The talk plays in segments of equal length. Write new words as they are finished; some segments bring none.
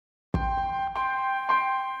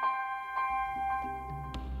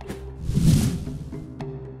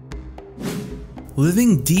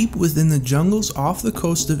Living deep within the jungles off the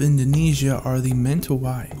coast of Indonesia are the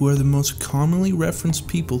Mentawai, who are the most commonly referenced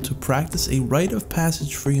people to practice a rite of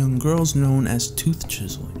passage for young girls known as tooth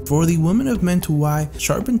chiseling. For the women of Mentawai,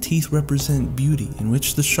 sharpened teeth represent beauty, in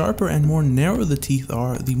which the sharper and more narrow the teeth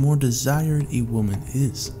are, the more desired a woman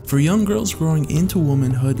is. For young girls growing into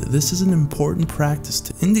womanhood, this is an important practice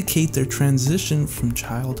to indicate their transition from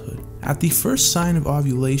childhood. At the first sign of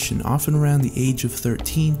ovulation, often around the age of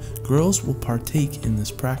 13, girls will partake in this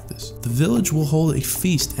practice. The village will hold a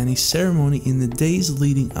feast and a ceremony in the days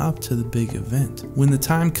leading up to the big event. When the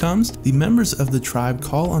time comes, the members of the tribe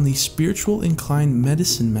call on the spiritual inclined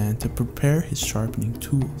medicine man to prepare his sharpening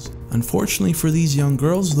tools. Unfortunately for these young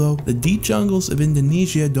girls though, the deep jungles of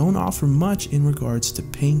Indonesia don't offer much in regards to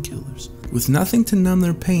painkillers. With nothing to numb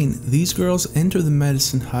their pain, these girls enter the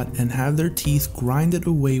medicine hut and have their teeth grinded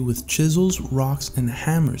away with chisels, rocks, and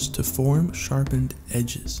hammers to form sharpened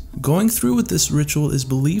edges. Going through with this ritual is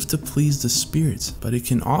believed to please the spirits, but it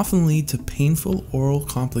can often lead to painful oral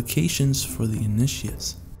complications for the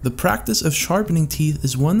initiates. The practice of sharpening teeth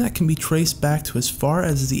is one that can be traced back to as far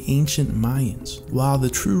as the ancient Mayans. While the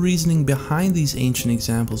true reasoning behind these ancient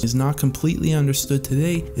examples is not completely understood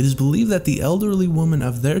today, it is believed that the elderly women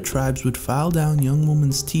of their tribes would file down young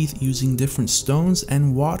women's teeth using different stones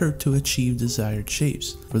and water to achieve desired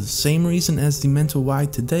shapes. For the same reason as the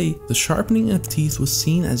Mentawai today, the sharpening of teeth was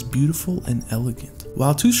seen as beautiful and elegant.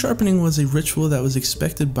 While tooth sharpening was a ritual that was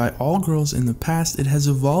expected by all girls in the past, it has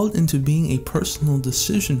evolved into being a personal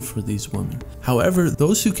decision for these women. However,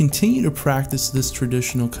 those who continue to practice this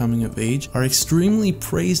traditional coming of age are extremely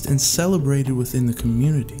praised and celebrated within the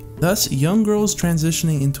community. Thus, young girls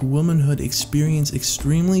transitioning into womanhood experience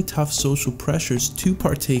extremely tough social pressures to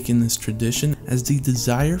partake in this tradition, as the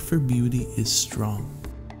desire for beauty is strong.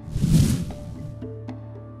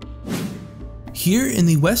 Here in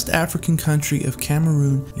the West African country of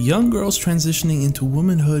Cameroon, young girls transitioning into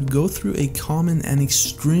womanhood go through a common and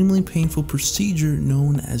extremely painful procedure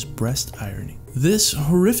known as breast ironing. This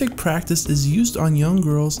horrific practice is used on young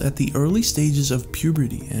girls at the early stages of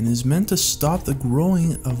puberty and is meant to stop the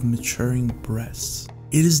growing of maturing breasts.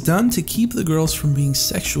 It is done to keep the girls from being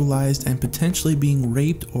sexualized and potentially being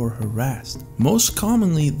raped or harassed. Most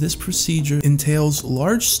commonly, this procedure entails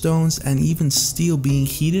large stones and even steel being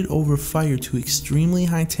heated over fire to extremely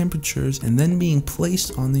high temperatures and then being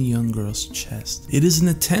placed on the young girl's chest. It is an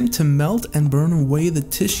attempt to melt and burn away the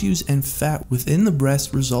tissues and fat within the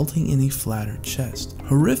breast, resulting in a flatter chest.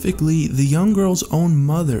 Horrifically, the young girl's own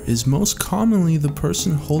mother is most commonly the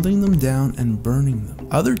person holding them down and burning them.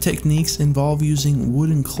 Other techniques involve using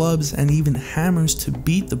wooden clubs and even hammers to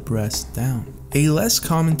beat the breast down. A less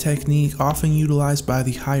common technique often utilized by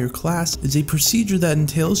the higher class is a procedure that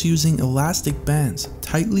entails using elastic bands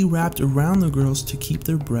tightly wrapped around the girls to keep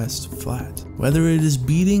their breasts flat. Whether it is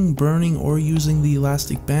beating, burning, or using the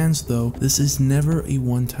elastic bands though, this is never a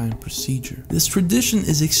one-time procedure. This tradition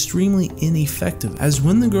is extremely ineffective, as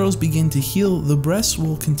when the girls begin to heal, the breasts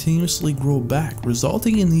will continuously grow back,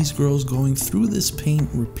 resulting in these girls going through this pain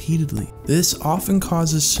repeatedly. This often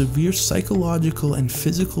causes severe psychological and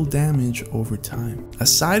physical damage over time.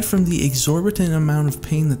 Aside from the exorbitant amount of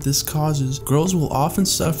pain that this causes, girls will often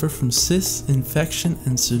suffer from cysts, infection,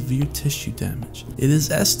 and severe tissue damage. It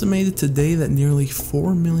is estimated today that nearly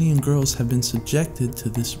 4 million girls have been subjected to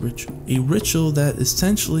this ritual. A ritual that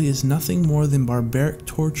essentially is nothing more than barbaric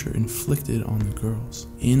torture inflicted on the girls.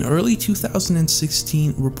 In early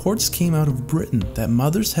 2016, reports came out of Britain that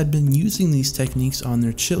mothers had been using these techniques on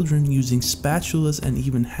their children using spatulas and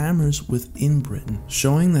even hammers within Britain,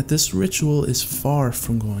 showing that this ritual is far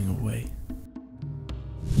from going away.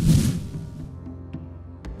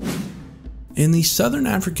 In the southern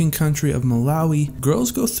African country of Malawi,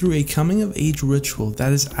 girls go through a coming of age ritual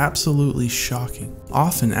that is absolutely shocking.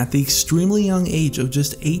 Often at the extremely young age of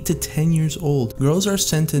just 8 to 10 years old, girls are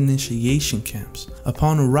sent to initiation camps.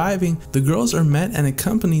 Upon arriving, the girls are met and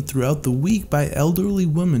accompanied throughout the week by elderly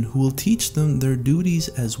women who will teach them their duties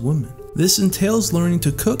as women. This entails learning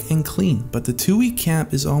to cook and clean, but the 2-week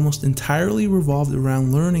camp is almost entirely revolved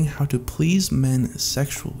around learning how to please men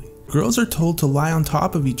sexually. Girls are told to lie on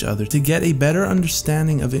top of each other to get a better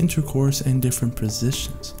understanding of intercourse and different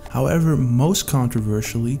positions. However, most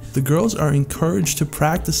controversially, the girls are encouraged to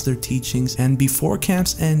practice their teachings and before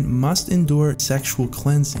camps end must endure sexual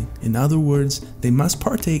cleansing. In other words, they must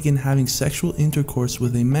partake in having sexual intercourse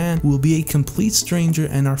with a man who will be a complete stranger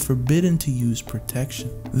and are forbidden to use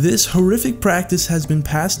protection. This horrific practice has been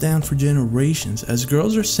passed down for generations, as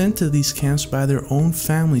girls are sent to these camps by their own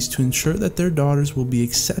families to ensure that their daughters will be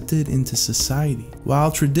accepted into society.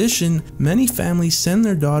 While tradition, many families send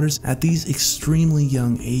their daughters at these extremely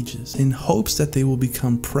young ages. ages in hopes that they will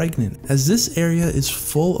become pregnant. As this area is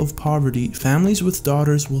full of poverty, families with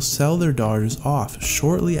daughters will sell their daughters off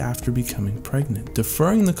shortly after becoming pregnant,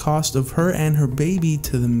 deferring the cost of her and her baby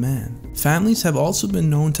to the man. Families have also been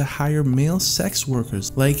known to hire male sex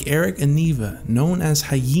workers like Eric and Neva, known as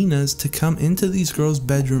hyenas, to come into these girls'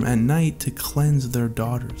 bedroom at night to cleanse their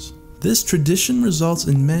daughters. This tradition results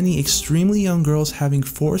in many extremely young girls having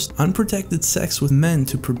forced, unprotected sex with men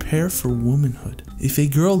to prepare for womanhood. If a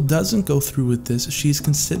girl doesn't go through with this, she is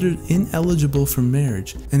considered ineligible for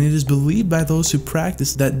marriage, and it is believed by those who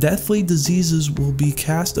practice that deathly diseases will be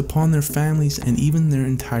cast upon their families and even their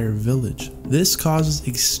entire village. This causes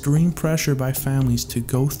extreme pressure by families to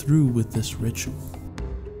go through with this ritual.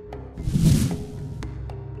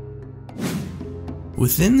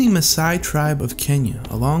 Within the Maasai tribe of Kenya,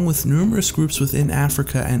 along with numerous groups within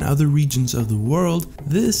Africa and other regions of the world,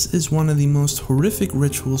 this is one of the most horrific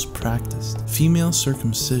rituals practiced: female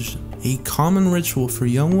circumcision, a common ritual for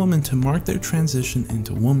young women to mark their transition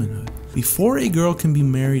into womanhood. Before a girl can be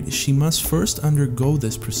married, she must first undergo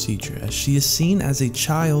this procedure, as she is seen as a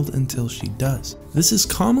child until she does. This is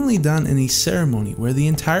commonly done in a ceremony where the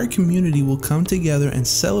entire community will come together and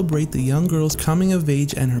celebrate the young girl's coming of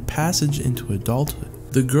age and her passage into adulthood.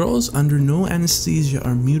 The girls under no anesthesia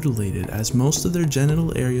are mutilated, as most of their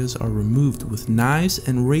genital areas are removed with knives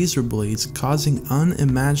and razor blades, causing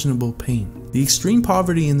unimaginable pain. The extreme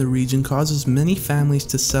poverty in the region causes many families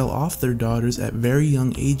to sell off their daughters at very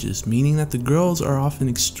young ages, meaning that the girls are often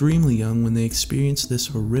extremely young when they experience this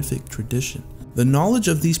horrific tradition. The knowledge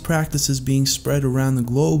of these practices being spread around the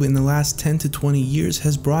globe in the last 10 to 20 years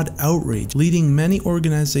has brought outrage, leading many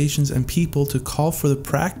organizations and people to call for the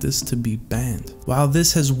practice to be banned. While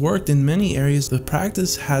this has worked in many areas, the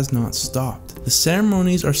practice has not stopped. The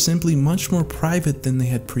ceremonies are simply much more private than they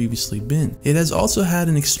had previously been. It has also had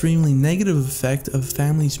an extremely negative effect of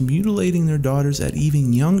families mutilating their daughters at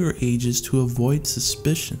even younger ages to avoid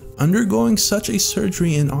suspicion. Undergoing such a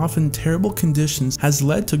surgery in often terrible conditions has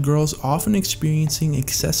led to girls often experiencing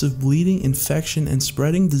excessive bleeding, infection, and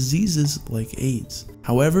spreading diseases like AIDS.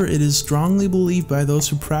 However, it is strongly believed by those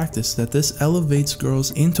who practice that this elevates girls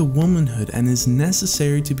into womanhood and is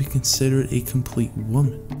necessary to be considered a complete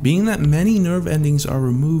woman. Being that many nerve endings are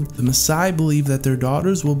removed, the Maasai believe that their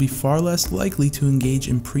daughters will be far less likely to engage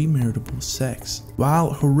in premarital sex. While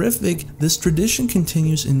horrific, this tradition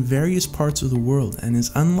continues in various parts of the world and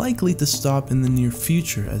is unlikely to stop in the near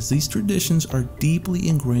future, as these traditions are deeply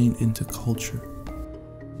ingrained into culture.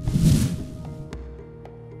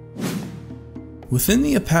 Within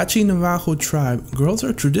the Apache Navajo tribe, girls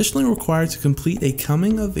are traditionally required to complete a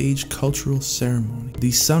coming-of-age cultural ceremony,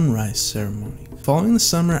 the sunrise ceremony. Following the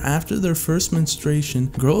summer after their first menstruation,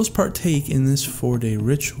 girls partake in this 4-day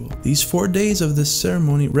ritual. These 4 days of this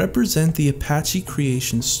ceremony represent the Apache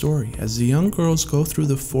creation story, as the young girls go through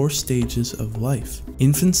the 4 stages of life: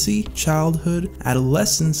 infancy, childhood,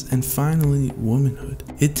 adolescence, and finally womanhood.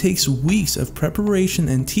 It takes weeks of preparation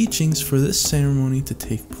and teachings for this ceremony to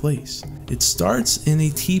take place. It starts in a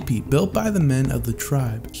teepee built by the men of the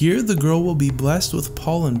tribe. Here, the girl will be blessed with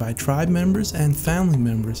pollen by tribe members and family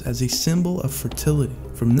members as a symbol of fertility.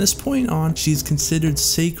 From this point on, she is considered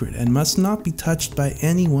sacred and must not be touched by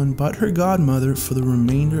anyone but her godmother for the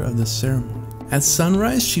remainder of the ceremony. At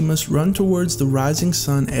sunrise, she must run towards the rising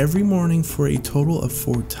sun every morning for a total of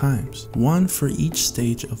 4 times, 1 for each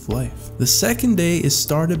stage of life. The second day is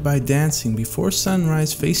started by dancing before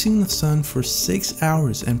sunrise, facing the sun for 6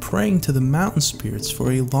 hours and praying to the mountain spirits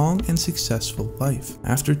for a long and successful life.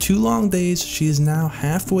 After 2 long days, she is now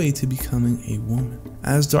halfway to becoming a woman.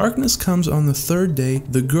 As darkness comes on the 3rd day,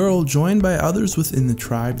 the girl, joined by others within the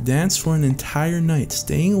tribe, dance for an entire night,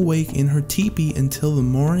 staying awake in her teepee until the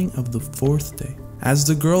morning of the 4th day. As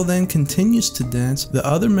the girl then continues to dance, the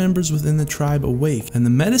other members within the tribe awake, and the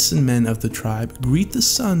medicine men of the tribe greet the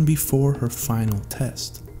sun before her final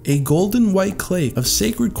test. A golden white clay of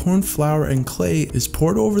sacred corn flour and clay is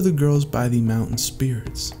poured over the girls by the mountain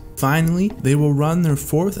spirits. Finally, they will run their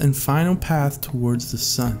 4th and final path towards the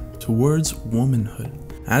sun, towards womanhood.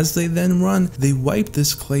 As they then run, they wipe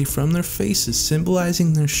this clay from their faces,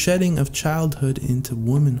 symbolizing their shedding of childhood into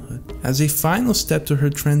womanhood. As a final step to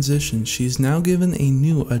her transition, she is now given a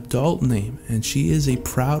new adult name, and she is a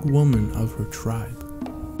proud woman of her tribe.